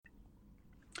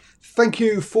Thank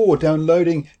you for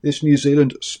downloading this New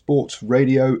Zealand Sports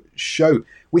Radio show.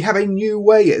 We have a new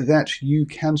way that you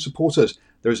can support us.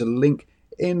 There is a link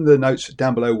in the notes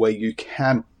down below where you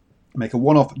can make a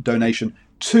one-off donation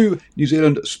to New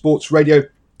Zealand Sports Radio.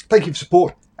 Thank you for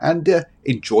support and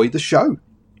enjoy the show.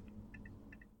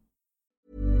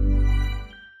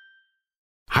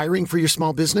 Hiring for your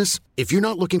small business? If you're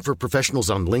not looking for professionals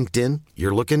on LinkedIn,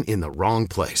 you're looking in the wrong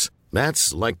place.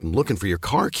 That's like looking for your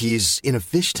car keys in a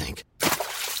fish tank.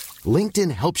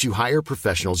 LinkedIn helps you hire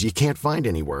professionals you can't find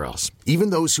anywhere else, even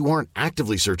those who aren't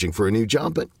actively searching for a new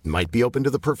job but might be open to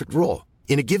the perfect role.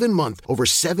 In a given month, over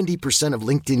 70% of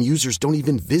LinkedIn users don't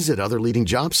even visit other leading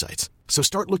job sites. So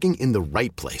start looking in the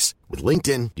right place. With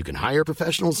LinkedIn, you can hire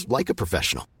professionals like a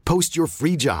professional. Post your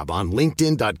free job on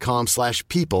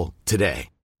linkedin.com/people today.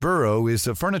 Burrow is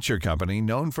a furniture company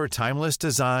known for timeless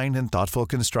design and thoughtful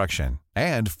construction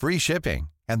and free shipping,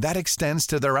 and that extends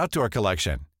to their outdoor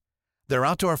collection. Their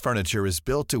outdoor furniture is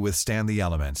built to withstand the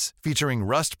elements, featuring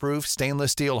rust-proof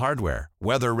stainless steel hardware,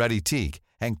 weather-ready teak,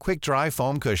 and quick-dry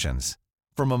foam cushions.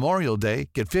 For Memorial Day,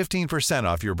 get 15%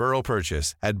 off your Burrow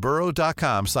purchase at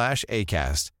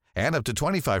burrow.com/acast, and up to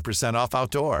 25% off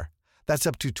outdoor. That's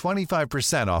up to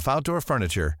 25% off outdoor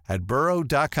furniture at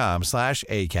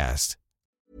burrow.com/acast.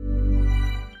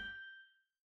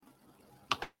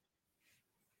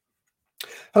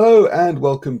 Hello and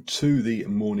welcome to the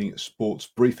morning sports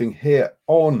briefing here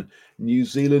on New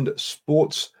Zealand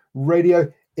Sports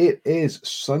Radio. It is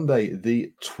Sunday,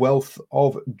 the 12th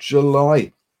of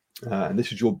July, and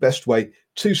this is your best way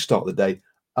to start the day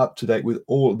up to date with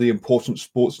all the important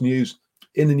sports news.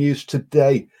 In the news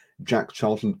today, Jack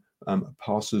Charlton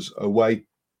passes away.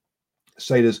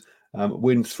 Sailors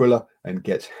win Thriller and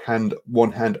get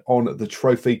one hand on the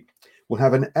trophy. We'll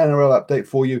have an NRL update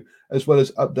for you, as well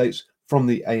as updates from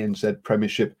the ANZ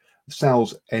Premiership,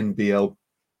 Sal's NBL,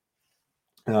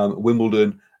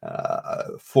 Wimbledon,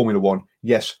 Formula One.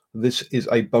 Yes, this is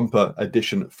a bumper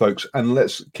edition, folks. And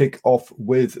let's kick off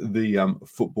with the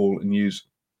football news.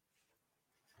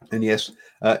 And yes,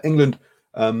 England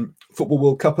Football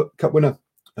World Cup winner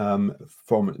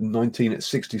from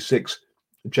 1966,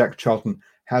 Jack Charlton,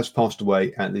 has passed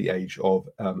away at the age of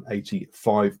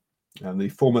 85. The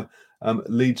former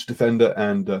Leeds defender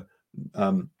and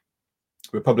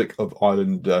Republic of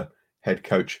Ireland head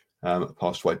coach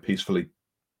passed away peacefully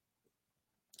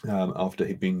after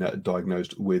he'd been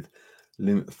diagnosed with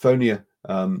lymphoma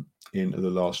in the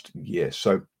last year.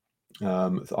 So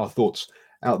our thoughts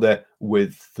out there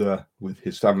with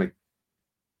his family.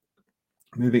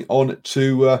 Moving on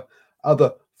to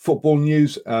other football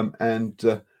news,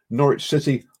 and Norwich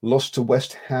City lost to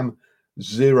West Ham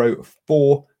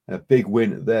 0-4. A big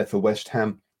win there for West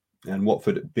Ham. And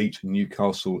Watford beat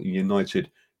Newcastle United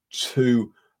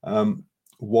 2-1.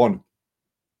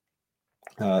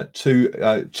 Two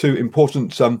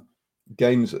important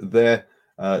games there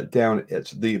down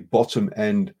at the bottom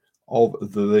end of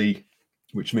the league,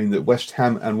 which mean that West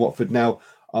Ham and Watford now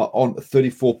are on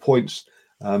 34 points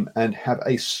and have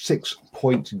a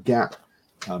 6-point gap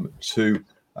to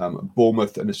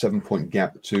Bournemouth and a 7-point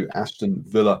gap to Aston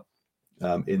Villa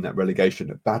in that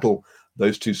relegation battle.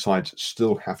 Those two sides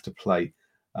still have to play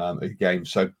a game.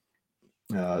 So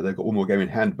they've got one more game in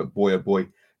hand, but boy, oh boy,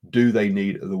 do they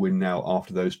need the win now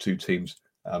after those two teams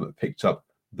picked up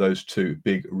those two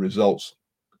big results.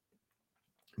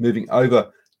 Moving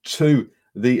over to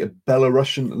the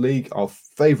Belarusian League, our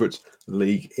favourite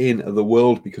league in the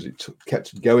world because it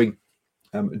kept going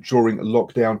during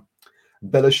lockdown.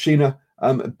 Belashina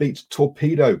beat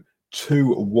Torpedo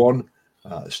 2-1.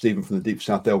 Stephen from the Deep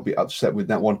South there will be upset with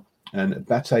that one. And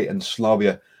Bate and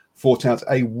Slavia fought out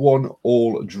a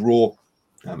 1-1 draw.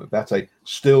 Bate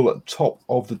still at top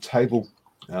of the table,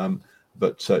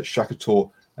 but Shakhtar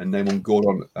and Neymon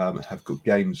Gordon have good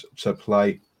games to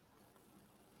play.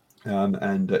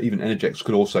 And even Energex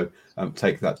could also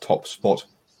take that top spot.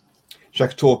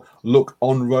 Shakhtar look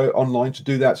online to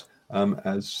do that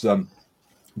as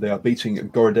they are beating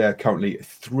Gorodea currently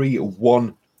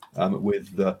 3-1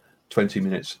 with 20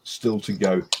 minutes still to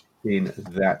go in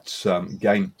that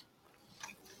game.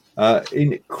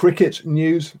 In cricket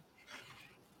news,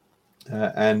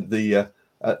 and a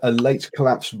late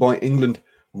collapse by England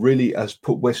really has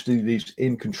put West Indies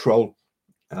in control.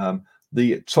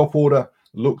 The top order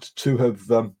looked to have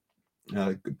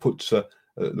looked to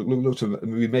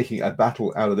be making a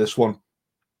battle out of this one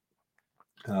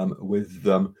with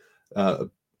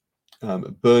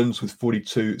Burns with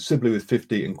 42, Sibley with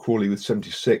 50, and Crawley with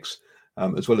 76.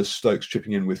 As well as Stokes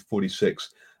chipping in with 46.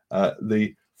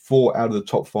 The 4 out of the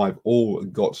top 5 all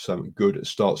got some good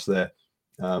starts there.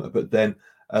 But then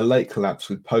a late collapse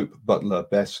with Pope, Butler,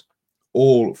 Bess,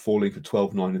 all falling for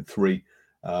 12, 9 and 3,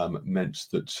 meant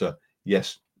that,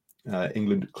 yes,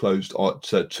 England closed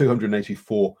at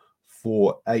 284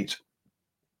 for 8.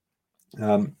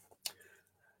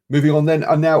 Moving on then,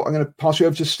 and now I'm going to pass you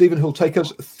over to Stephen, who'll take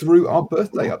us through our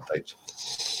birthday update.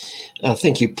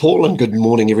 Thank you, Paul, and good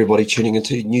morning, everybody tuning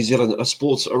into New Zealand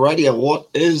Sports Radio. What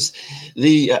is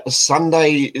the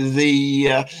Sunday,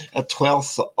 the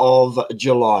 12th of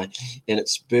July, and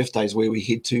it's birthdays where we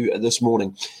head to this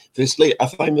morning. Firstly, a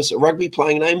famous rugby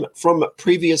playing name from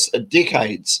previous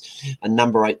decades, a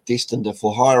number 8 destined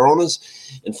for higher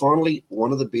honours, and finally,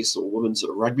 one of the best women's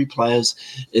rugby players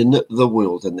in the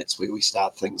world, and that's where we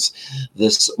start things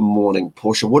this morning.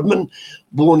 Portia Woodman,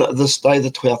 born this day,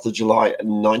 the 12th of July,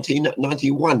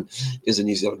 1991, is a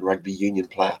New Zealand Rugby Union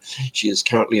player. She is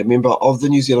currently a member of the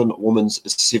New Zealand Women's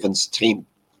Sevens team.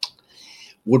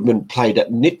 Woodman played at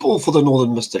netball for the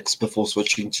Northern Mystics before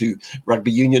switching to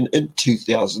rugby union in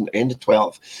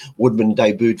 2012. Woodman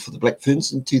debuted for the Black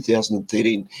Ferns in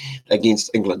 2013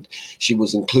 against England. She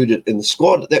was included in the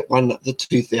squad that won the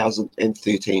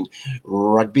 2013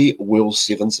 Rugby World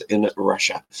Sevens in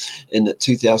Russia. In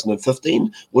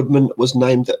 2015, Woodman was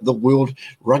named the World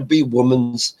Rugby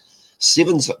Women's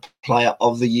Sevens Player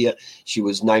of the Year. She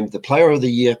was named the Player of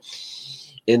the Year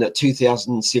in the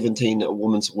 2017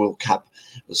 Women's World Cup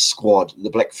squad. The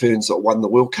Black Ferns won the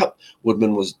World Cup.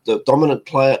 Woodman was the dominant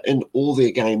player in all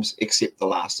their games except the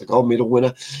last, a gold medal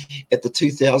winner at the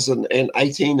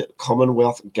 2018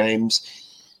 Commonwealth Games.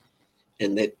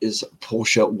 And that is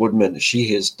Portia Woodman.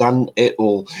 She has done it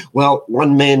all. Well,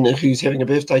 one man who's having a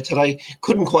birthday today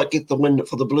couldn't quite get the win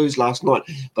for the Blues last night,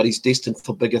 but he's destined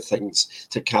for bigger things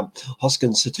to come.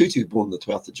 Hoskins Sotutu, born the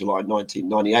 12th of July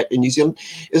 1998 in New Zealand,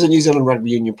 is a New Zealand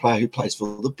Rugby Union player who plays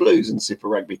for the Blues in Super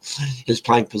Rugby. His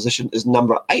playing position is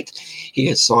number 8. He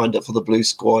has signed for the Blues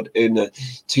squad he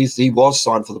was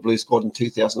signed for the Blues squad in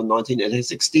 2019 and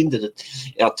has extended it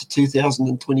out to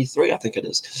 2023, I think it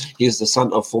is. He is the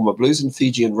son of former Blues and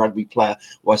Fijian rugby player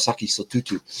Waisake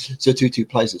Sotutu. Sotutu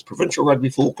plays as provincial rugby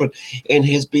for Auckland and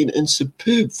has been in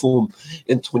superb form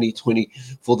in 2020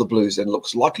 for the Blues and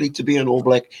looks likely to be an All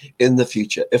Black in the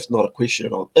future, if not a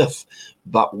question of if,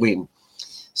 but when.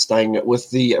 Staying with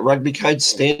the rugby code,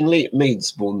 Stanley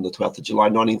Meads, born the 12th of July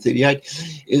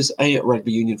 1938, is a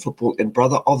rugby union football and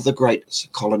brother of the great Sir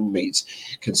Colin Meads,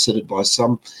 considered by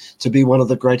some to be one of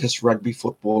the greatest rugby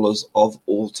footballers of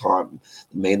all time,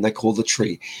 the man they call the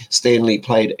Tree. Stanley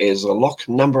played as a lock,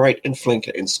 number 8 and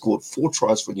flanker and scored 4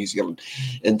 tries for New Zealand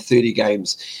in 30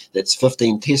 games. That's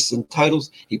 15 tests in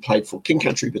totals. He played for King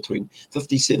Country between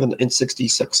 57 and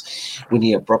 66 when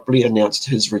he abruptly announced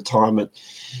his retirement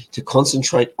to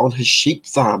concentrate on his sheep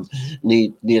farm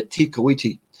near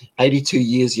Tikawiti, 82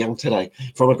 years young today.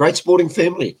 From a great sporting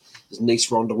family, his niece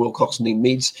Rhonda Wilcox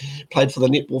Meads played for the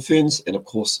Netball Ferns, and of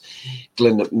course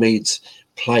Glenn Meads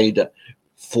played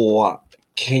for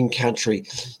King Country.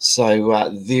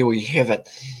 So there we have it.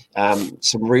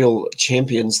 Some real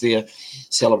champions there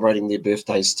celebrating their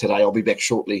birthdays today. I'll be back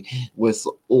shortly with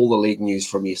all the league news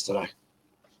from yesterday.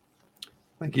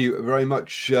 Thank you very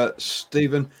much,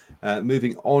 Stephen.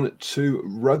 Moving on to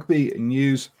rugby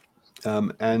news,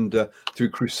 and through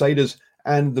Crusaders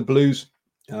and the Blues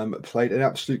played an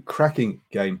absolute cracking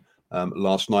game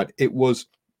last night. It was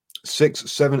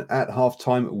 6-7 at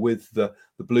halftime with the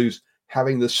Blues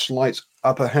having the slight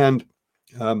upper hand,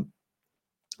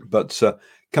 but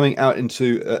coming out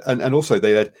into and also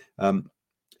they had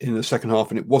in the second half,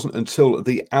 and it wasn't until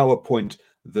the hour point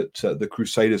that the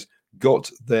Crusaders got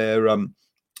their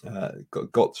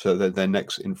their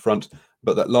necks in front.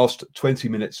 But that last 20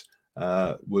 minutes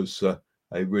was a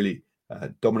really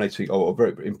dominating or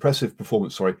very impressive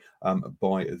performance,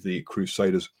 by the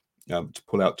Crusaders to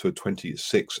pull out to a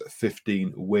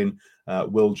 26-15 win.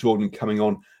 Will Jordan coming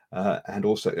on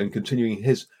and continuing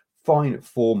his fine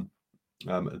form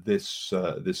this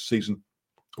season.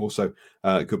 Also,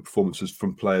 good performances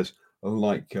from players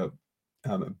like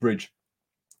Bridge,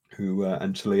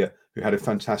 and Talia, who had a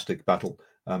fantastic battle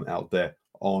out there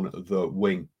on the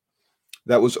wing.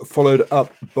 That was followed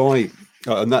up by,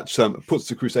 and that puts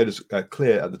the Crusaders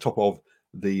clear at the top of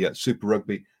the Super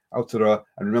Rugby Aotearoa.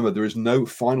 And remember, there is no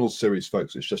final series,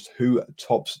 folks. It's just who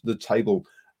tops the table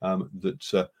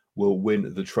that will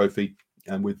win the trophy.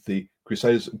 And with the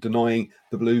Crusaders denying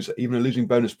the Blues even a losing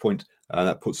bonus point,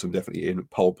 that puts them definitely in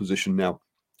pole position now.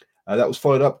 That was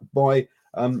followed up by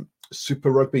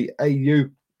Super Rugby AU,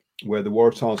 where the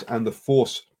Waratahs and the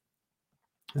Force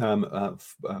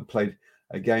played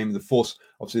a game. The Force,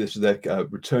 obviously, this is their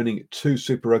returning to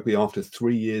Super Rugby after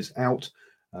 3 years out,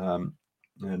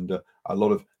 and a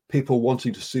lot of people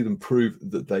wanting to see them prove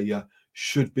that they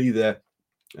should be there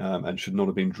and should not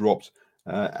have been dropped.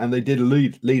 And they did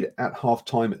lead at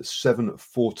halftime at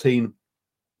 7-14,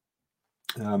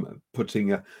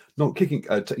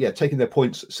 taking their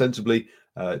points sensibly,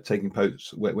 taking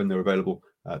points when they're available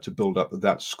to build up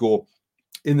that score.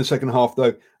 In the second half,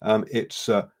 though,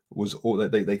 was all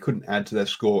they couldn't add to their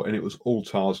score, and it was all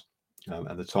Tars,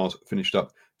 and the Tars finished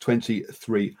up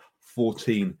 23-14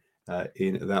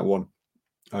 in that one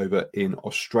over in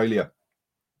Australia.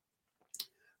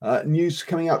 News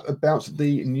coming out about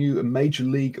the new Major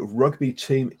League Rugby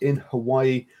team in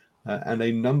Hawaii, and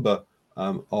a number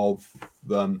of All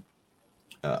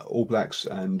Blacks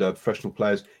and professional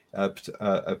players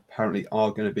apparently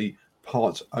are going to be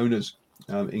part owners,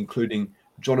 including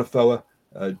John Afoa,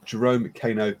 Jerome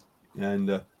Kano,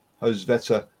 and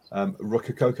Josveta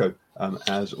Rokokoko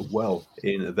as well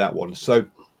in that one. So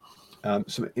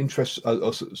some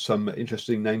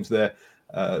interesting names there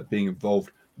being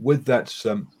involved with that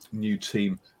new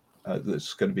team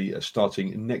that's going to be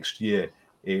starting next year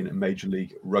in Major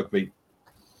League Rugby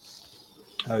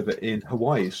over in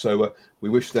Hawaii. So we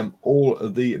wish them all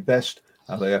the best.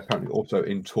 They are apparently also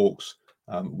in talks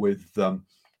with the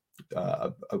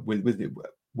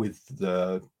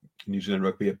New Zealand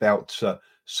Rugby about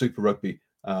Super Rugby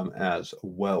as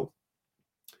well.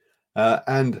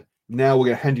 And now we're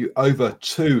going to hand you over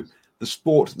to the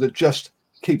sport that just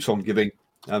keeps on giving,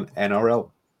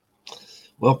 NRL.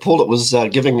 Well, Paul, it was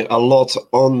giving a lot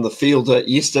on the field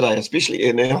yesterday, especially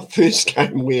in our first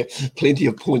game where plenty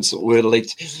of points were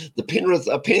leaked. The Penrith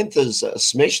Panthers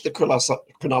smashed the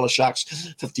Cronulla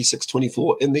Sharks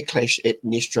 56-24 in their clash at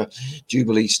Nestra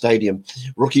Jubilee Stadium.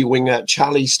 Rookie winger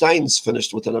Charlie Staines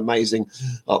finished with an amazing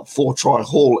 4-try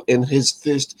haul in his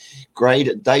first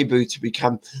grade debut to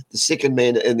become the second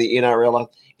man in the NRL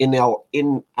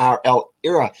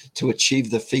era to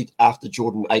achieve the feat after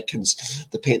Jordan Aikens.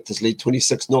 The Panthers lead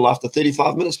 26-0 after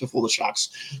 35 minutes before the Sharks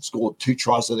scored 2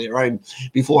 tries of their own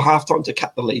before halftime to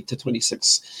cut the lead to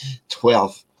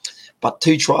 26-12. But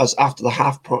 2 tries after the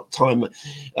half-time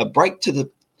break to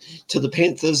the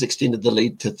Panthers extended the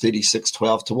lead to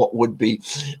 36-12 to what would be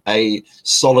a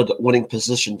solid winning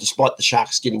position, despite the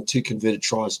Sharks getting 2 converted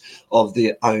tries of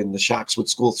their own. The Sharks would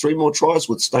score 3 more tries,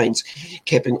 with Staines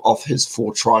capping off his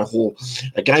 4-try haul.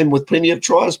 A game with plenty of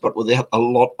tries, but without a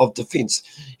lot of defence.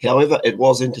 However, it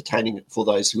was entertaining for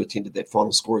those who attended that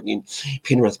final score again.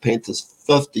 Penrith Panthers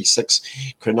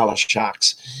 56, Cronulla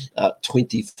Sharks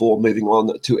 24. Moving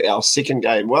on to our second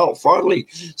game. Well, finally,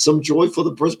 some joy for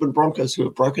the Brisbane Broncos, who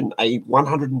have broken a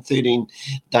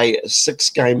 113-day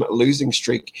 6-game losing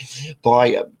streak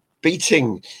by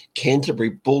beating Canterbury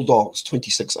Bulldogs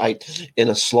 26-8 in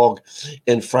a slog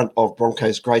in front of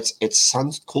Broncos greats at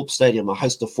Suncorp Stadium. A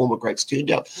host of former greats turned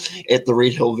out at the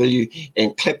Red Hill Venue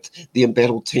and clapped the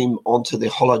embattled team onto their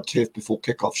hollowed turf before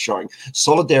kickoff, showing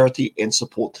solidarity and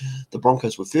support. The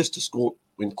Broncos were first to score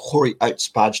when Corey Oates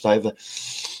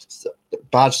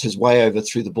barged his way over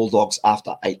through the Bulldogs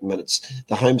after 8 minutes.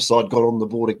 The home side got on the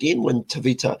board again when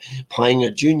Tavita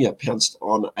Painga Jr. pounced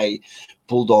on a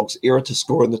Bulldogs error to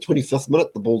score in the 25th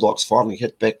minute. The Bulldogs finally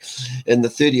hit back in the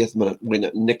 30th minute when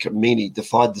Nick Meaney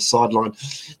defied the sideline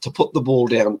to put the ball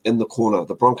down in the corner.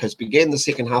 The Broncos began the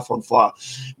second half on fire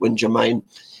when Jermaine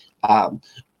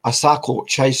Asako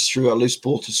chased through a loose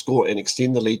ball to score and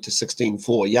extend the lead to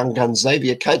 16-4. Young gun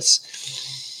Xavier Coates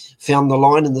found the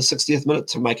line in the 60th minute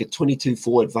to make it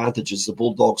 22-4 advantage as the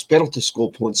Bulldogs battled to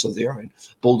score points of their own.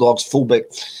 Bulldogs fullback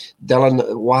Dallin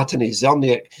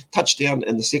Watene-Zelniak touchdown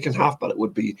in the second half, but it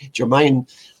would be Jermaine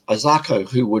Asako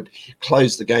who would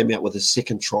close the game out with his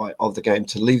second try of the game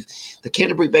to leave the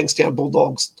Canterbury Bankstown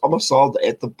Bulldogs domiciled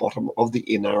at the bottom of the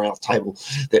NRL table.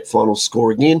 That final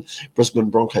score again, Brisbane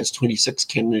Broncos 26,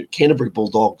 Canterbury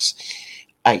Bulldogs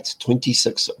 8,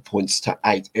 26 points to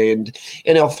 8. And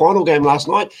in our final game last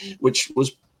night, which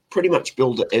was pretty much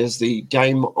billed as the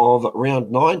game of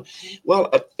round 9, well,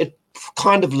 it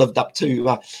kind of lived up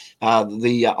to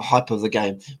the hype of the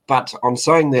game. But I'm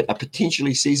saying that a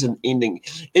potentially season-ending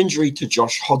injury to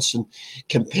Josh Hodgson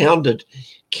compounded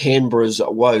Canberra's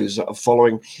woes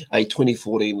following a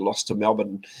 2014 loss to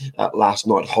Melbourne last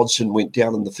night. Hodgson went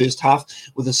down in the first half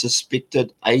with a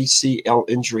suspected ACL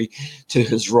injury to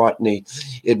his right knee.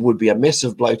 It would be a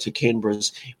massive blow to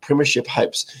Canberra's premiership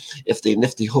hopes if their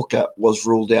nifty hooker was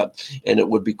ruled out, and it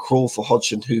would be cruel for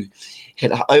Hodgson, who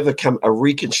had overcome a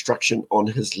reconstruction on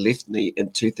his left knee in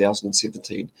 2000.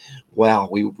 2017. Wow,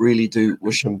 we really do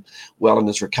wish him well in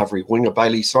his recovery. Winger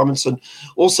Bailey Simonson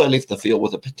also left the field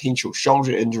with a potential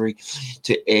shoulder injury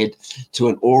to add to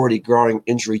an already growing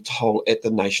injury toll at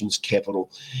the nation's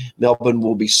capital. Melbourne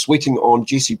will be sweating on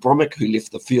Jesse Bromwich, who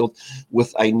left the field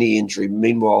with a knee injury.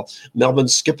 Meanwhile,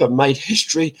 Melbourne's skipper made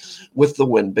history with the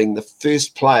win, being the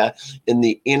first player in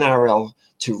the NRL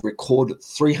to record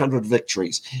 300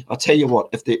 victories. I tell you what,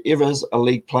 if there ever is a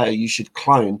league player you should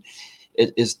clone,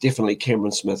 it is definitely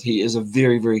Cameron Smith. He is a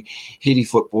very, very heady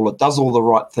footballer, does all the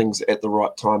right things at the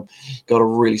right time, got a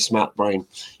really smart brain.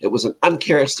 It was an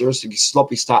uncharacteristically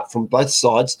sloppy start from both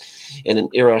sides, and an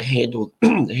error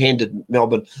handed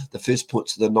Melbourne the first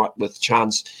points of the night with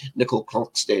chance. Nickel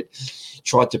Klokstad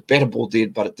tried to bat a ball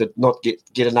dead, but it did not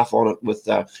get enough on it with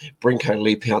Brinko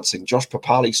Lee pouncing. Josh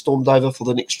Papali stormed over for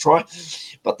the next try,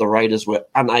 but the Raiders were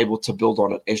unable to build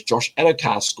on it as Josh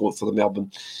Adokar scored for the Melbourne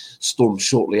Storm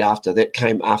shortly after. That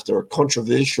came after a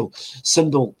controversial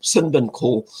sin bin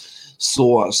call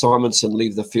saw Simonson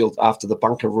leave the field after the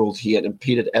bunker ruled he had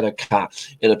impeded Adokar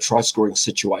in a try-scoring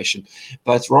situation.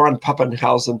 Both Ryan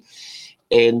Pappenhausen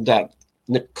and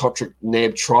Nick Kotrick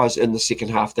nabbed tries in the second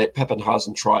half. That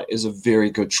Pappenhausen try is a very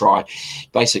good try.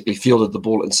 Basically fielded the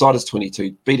ball inside his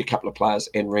 22, beat a couple of players,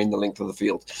 and ran the length of the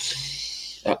field.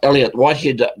 Elliot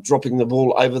Whitehead dropping the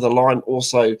ball over the line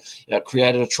also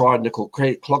created a try. Nickel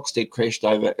Klokstad crashed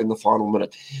over in the final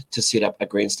minute to set up a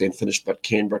grandstand finish, but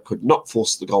Canberra could not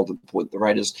force the golden point. The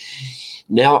Raiders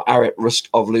now are at risk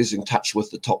of losing touch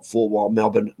with the top four, while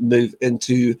Melbourne move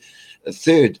into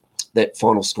third. That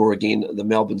final score again, the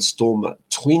Melbourne Storm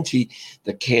 20,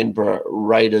 the Canberra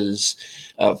Raiders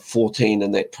 14,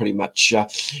 and that pretty much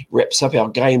wraps up our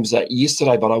games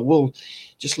yesterday. But I will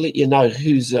just let you know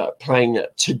who's playing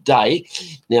today.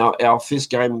 Now, our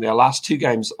last two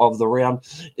games of the round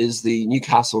is the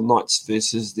Newcastle Knights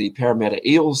versus the Parramatta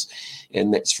Eels,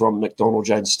 and that's from McDonald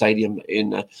Jones Stadium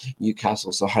in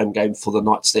Newcastle. So home game for the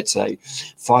Knights. That's a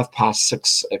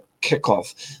 6:05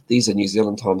 kickoff. These are New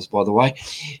Zealand times, by the way.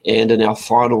 And in our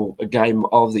final game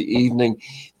of the evening,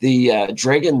 the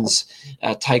Dragons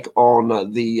take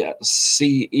on the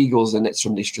Sea Eagles, and that's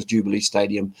from Nestor Jubilee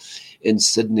Stadium in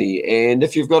Sydney. And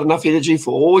if you've got enough energy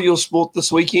for all your sport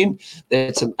this weekend,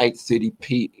 that's an 8:30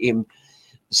 p.m.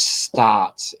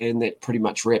 start, and that pretty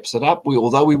much wraps it up.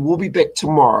 Although we will be back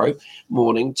tomorrow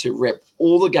morning to wrap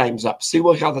all the games up, see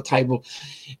how the table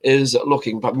is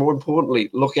looking, but more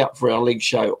importantly, look out for our league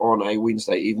show on a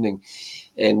Wednesday evening,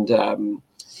 and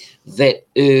that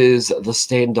is the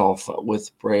Standoff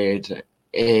with Brad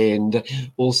and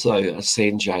also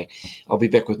Sanjay. I'll be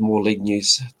back with more league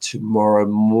news tomorrow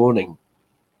morning.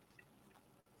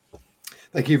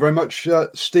 Thank you very much,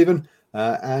 Stephen.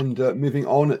 And moving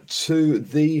on to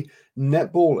the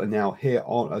netball, and now here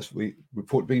on, as we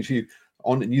report, being to you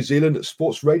on New Zealand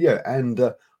Sports Radio.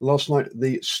 And last night,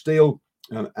 the Steel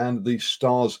and the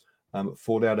Stars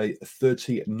fought out a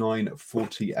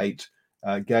 39-48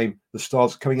 game. The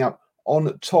Stars coming out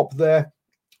on top there.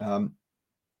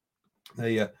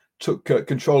 They took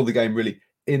control of the game really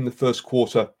in the first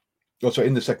quarter,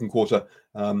 in the second quarter,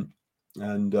 and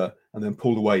then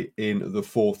pulled away in the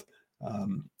fourth,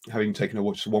 having taken a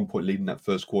 1-point lead in that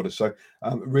first quarter. So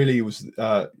really it was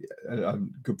a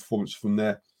good performance from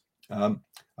there.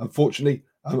 Unfortunately,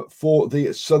 for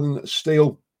the Southern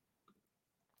Steel,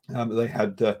 they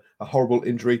had a horrible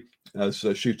injury as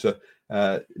shooter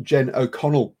Jen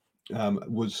O'Connell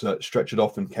was stretchered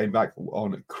off and came back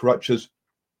on crutches.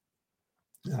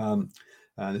 And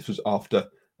this was after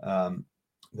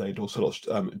they'd also lost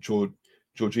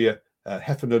Georgia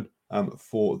Heffernan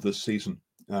for the season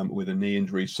with a knee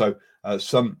injury. So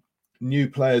some new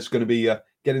players going to be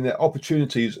getting their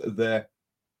opportunities there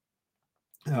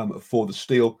for the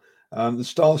Steel. The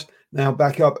Stars now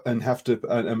back up and have to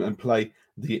and play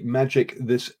the Magic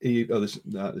this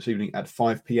evening at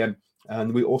 5 p.m.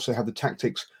 And we also have the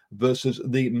Tactics versus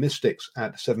the Mystics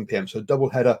at 7 p.m. So double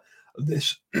header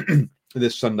this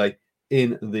this Sunday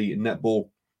in the netball.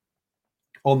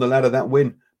 On the ladder, that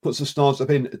win puts the Stars up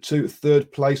in to third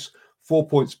place, 4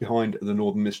 points behind the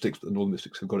Northern Mystics. But the Northern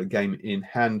Mystics have got a game in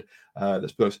hand.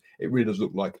 It really does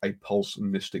look like a Pulse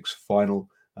Mystics final,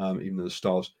 even though the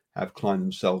Stars have climbed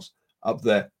themselves up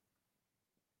there.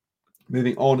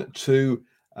 Moving on to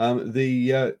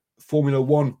the Formula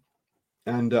One,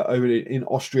 and over in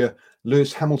Austria,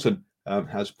 Lewis Hamilton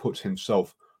has put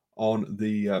himself on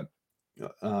the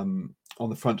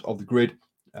front of the grid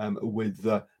with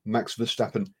Max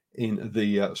Verstappen in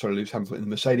the Lewis Hamilton in the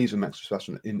Mercedes and Max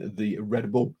Verstappen in the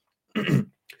Red Bull.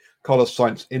 Carlos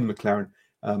Sainz in McLaren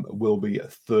will be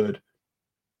third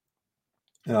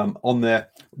on there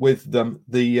with them.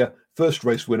 The first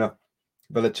race winner,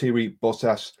 Valtteri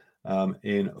Bottas,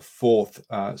 in fourth.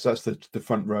 So that's the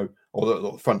front row, or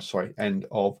the front, end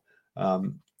of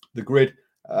the grid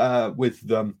with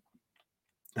the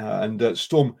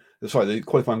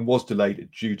qualifying was delayed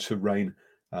due to rain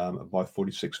by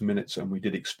 46 minutes, and we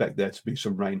did expect there to be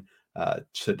some rain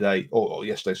today or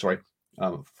yesterday,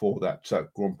 for that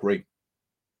Grand Prix.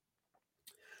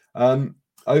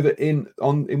 Over in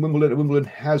Wimbledon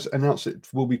has announced it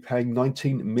will be paying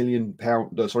 $19 million,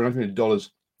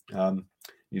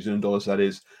 New Zealand dollars, that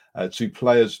is, to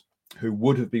players who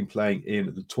would have been playing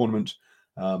in the tournament.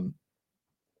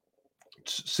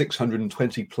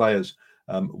 620 players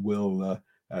will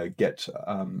get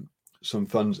some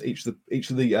funds. Each of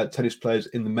the tennis players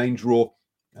in the main draw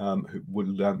who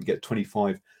would get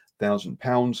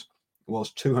 £25,000,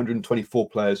 whilst 224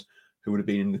 players who would have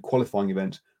been in the qualifying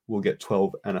event will get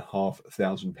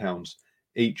 £12,500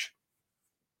 each.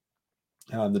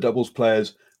 The doubles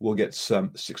players will get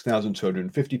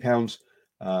 £6,250,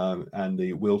 and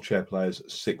the wheelchair players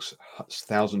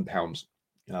 £6,000.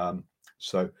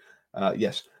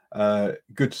 Yes,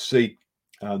 good to see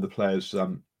the players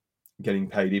getting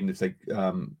paid, even if they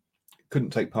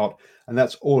couldn't take part, and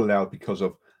that's all allowed because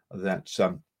of that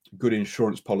good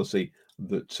insurance policy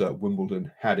that Wimbledon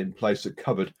had in place that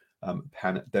covered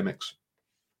pandemics.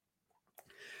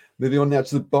 Moving on now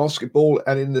to the basketball,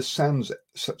 and in the Sal's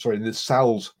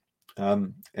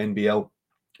NBL,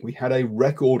 we had a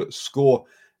record score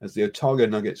as the Otago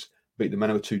Nuggets beat the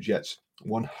Manawatu Jets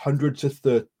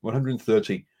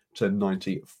 130 to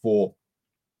 94.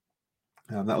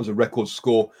 That was a record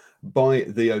score by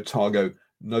the Otago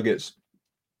Nuggets,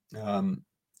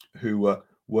 who were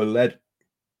led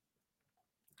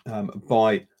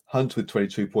by Hunt with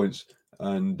 22 points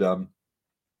and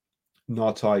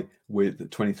Ngatai with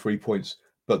 23 points.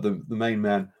 But the main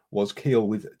man was Keel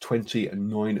with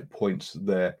 29 points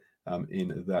there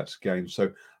in that game.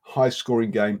 So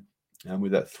high-scoring game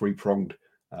with that three-pronged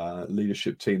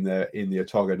leadership team there in the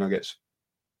Otago Nuggets.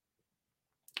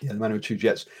 Yeah, the Manawatu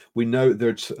Jets, we know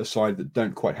they're a side that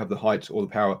don't quite have the height or the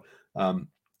power of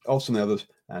some of the others,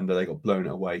 and they got blown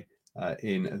away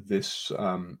in this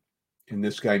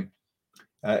game.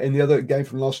 In the other game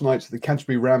from last night, the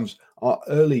Canterbury Rams are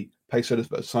early pace setters,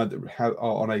 but a side that are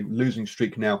on a losing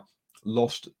streak now,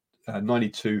 lost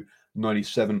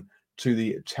 92-97 to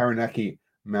the Taranaki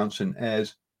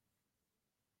Mountaineers.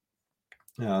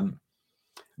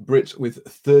 Brits with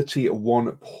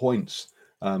 31 points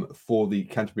for the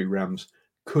Canterbury Rams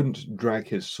couldn't drag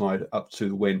his side up to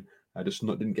the win.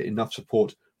 Didn't get enough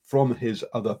support from his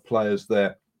other players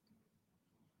there.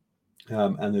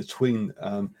 And the twin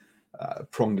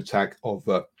pronged attack of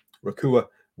Rakua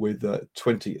with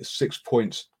 26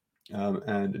 points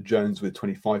and Jones with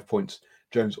 25 points.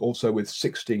 Jones also with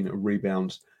 16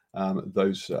 rebounds.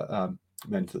 Those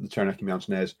meant that the Taranaki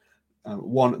Mountaineers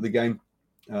won the game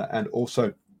and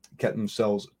also kept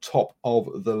themselves top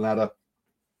of the ladder.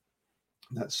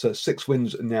 That's 6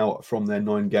 wins now from their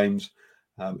 9 games,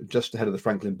 just ahead of the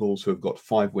Franklin Bulls, who have got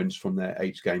 5 wins from their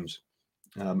 8 games.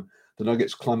 The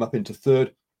Nuggets climb up into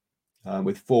third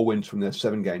with 4 wins from their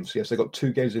 7 games. Yes, they've got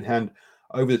 2 games in hand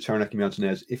over the Taranaki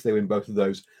Mountaineers. If they win both of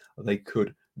those, they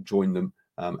could join them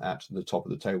at the top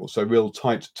of the table. So real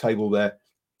tight table there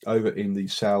over in the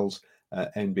Sal's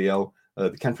NBL.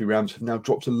 The Canterbury Rams have now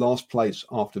dropped to last place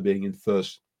after being in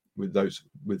first with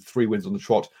 3 wins on the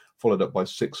trot, followed up by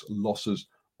 6 losses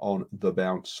on the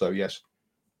bounce. So yes,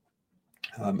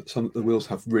 some of the wheels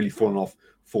have really fallen off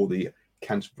for the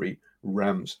Canterbury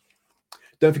Rams.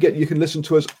 Don't forget, you can listen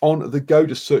to us on the go.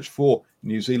 Just search for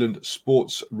New Zealand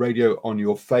Sports Radio on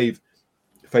your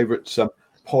favorite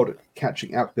pod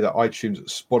catching app, be that iTunes,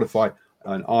 Spotify,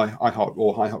 and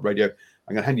iHeart Radio.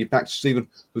 I'm going to hand you back to Stephen,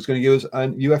 who's going to give us a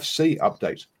UFC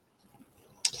update.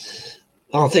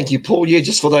 Oh, thank you, Paul. Yeah,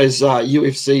 just for those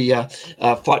UFC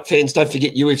fight fans, don't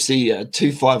forget UFC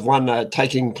 251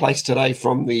 taking place today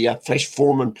from the Flash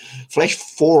Forum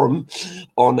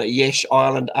on Yash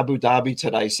Island, Abu Dhabi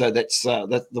today. So that's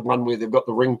the one where they've got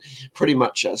the ring pretty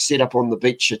much set up on the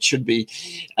beach. It should be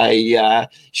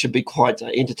quite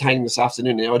entertaining this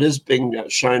afternoon. Now it is being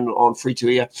shown on free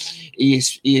to air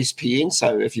ESPN.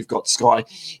 So if you've got Sky,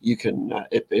 you can,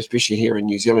 especially here in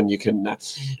New Zealand, you can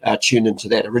tune into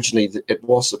that. Originally, it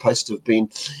was supposed to have been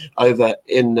over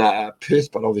in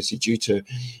Perth, but obviously due to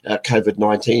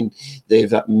COVID-19,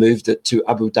 they've moved it to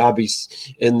Abu Dhabi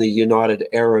in the United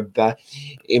Arab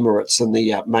Emirates. And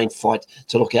the main fight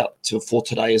to look out for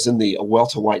today is in the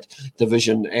welterweight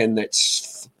division, and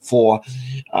that's for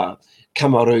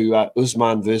Kamaru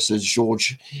Usman versus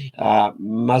George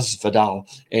Masvidal,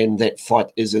 and that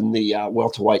fight is in the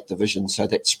welterweight division. So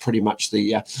that's pretty much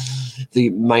the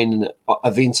main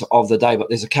event of the day. But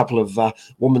there's a couple of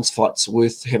women's fights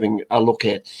worth having a look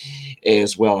at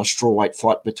as well. A strawweight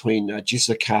fight between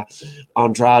Jessica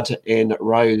Andrade and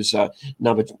Rose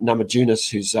Namajunas,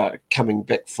 who's coming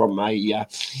back from a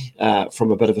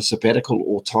bit of a sabbatical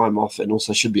or time off, and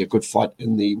also should be a good fight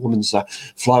in the women's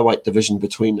flyweight division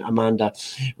between Amanda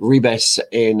Ribas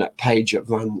and Paige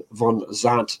von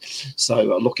Zandt.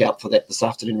 So look out for that this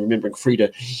afternoon. Remembering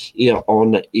Frida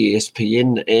on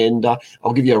ESPN, and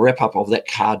I'll give you a wrap up of that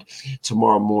card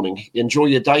tomorrow morning. Enjoy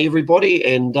your day, everybody,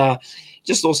 and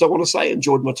just also want to say,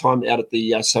 enjoyed my time out at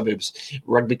the Suburbs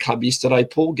Rugby Club yesterday,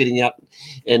 Paul, getting out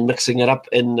and mixing it up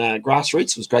in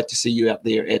grassroots. It was great to see you out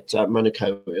there at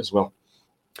Manukau as well.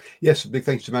 Yes, big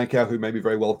thanks to Manukau, who made me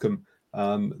very welcome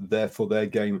there for their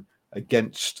game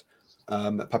against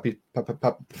over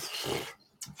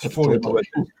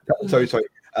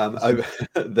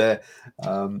there.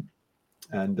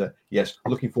 And yes,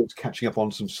 looking forward to catching up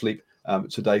on some sleep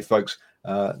today, folks.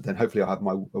 Then hopefully I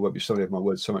won't be studying my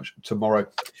words so much tomorrow.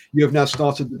 You have now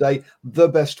started the day the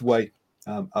best way,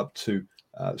 up to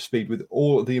speed with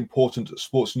all the important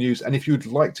sports news. And if you'd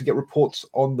like to get reports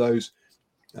on those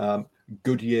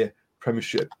Goodyear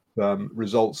Premiership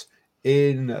results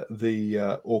in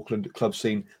the Auckland club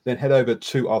scene, then head over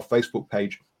to our Facebook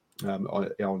page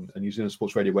on New Zealand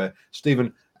Sports Radio, where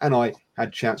Stephen and I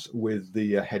had chats with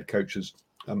the head coaches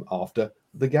after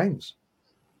the games.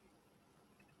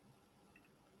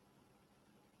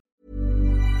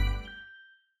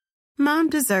 Mom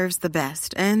deserves the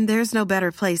best, and there's no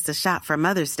better place to shop for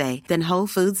Mother's Day than Whole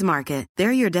Foods Market.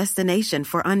 They're your destination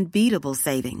for unbeatable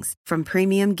savings, from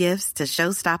premium gifts to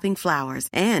show-stopping flowers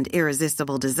and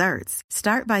irresistible desserts.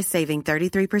 Start by saving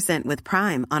 33% with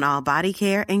Prime on all body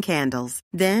care and candles.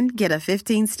 Then get a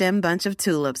 15-stem bunch of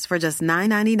tulips for just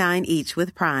 $9.99 each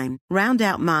with Prime. Round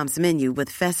out Mom's menu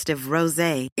with festive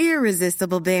rosé,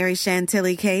 irresistible berry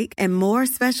chantilly cake, and more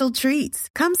special treats.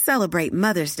 Come celebrate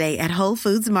Mother's Day at Whole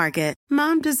Foods Market.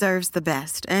 Mom deserves the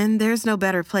best, and there's no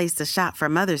better place to shop for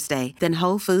Mother's Day than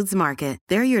Whole Foods Market.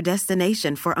 They're your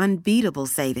destination for unbeatable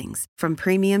savings, from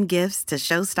premium gifts to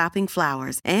show-stopping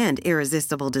flowers and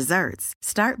irresistible desserts.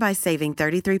 Start by saving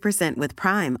 33% with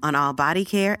Prime on all body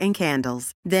care and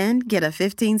candles. Then get a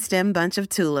 15-stem bunch of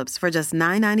tulips for just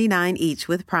 $9.99 each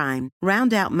with Prime.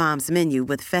 Round out Mom's menu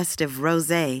with festive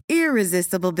rosé,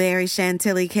 irresistible berry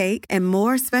chantilly cake, and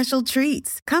more special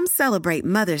treats. Come celebrate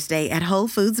Mother's Day at Whole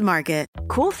Foods Market.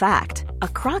 Cool fact, a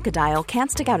crocodile can't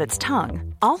stick out its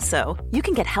tongue. Also, you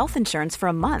can get health insurance for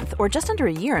a month or just under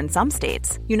a year in some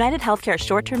states. United Healthcare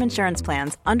short-term insurance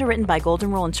plans, underwritten by Golden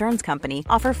Rule Insurance Company,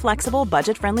 offer flexible,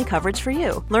 budget-friendly coverage for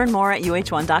you. Learn more at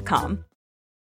uh1.com.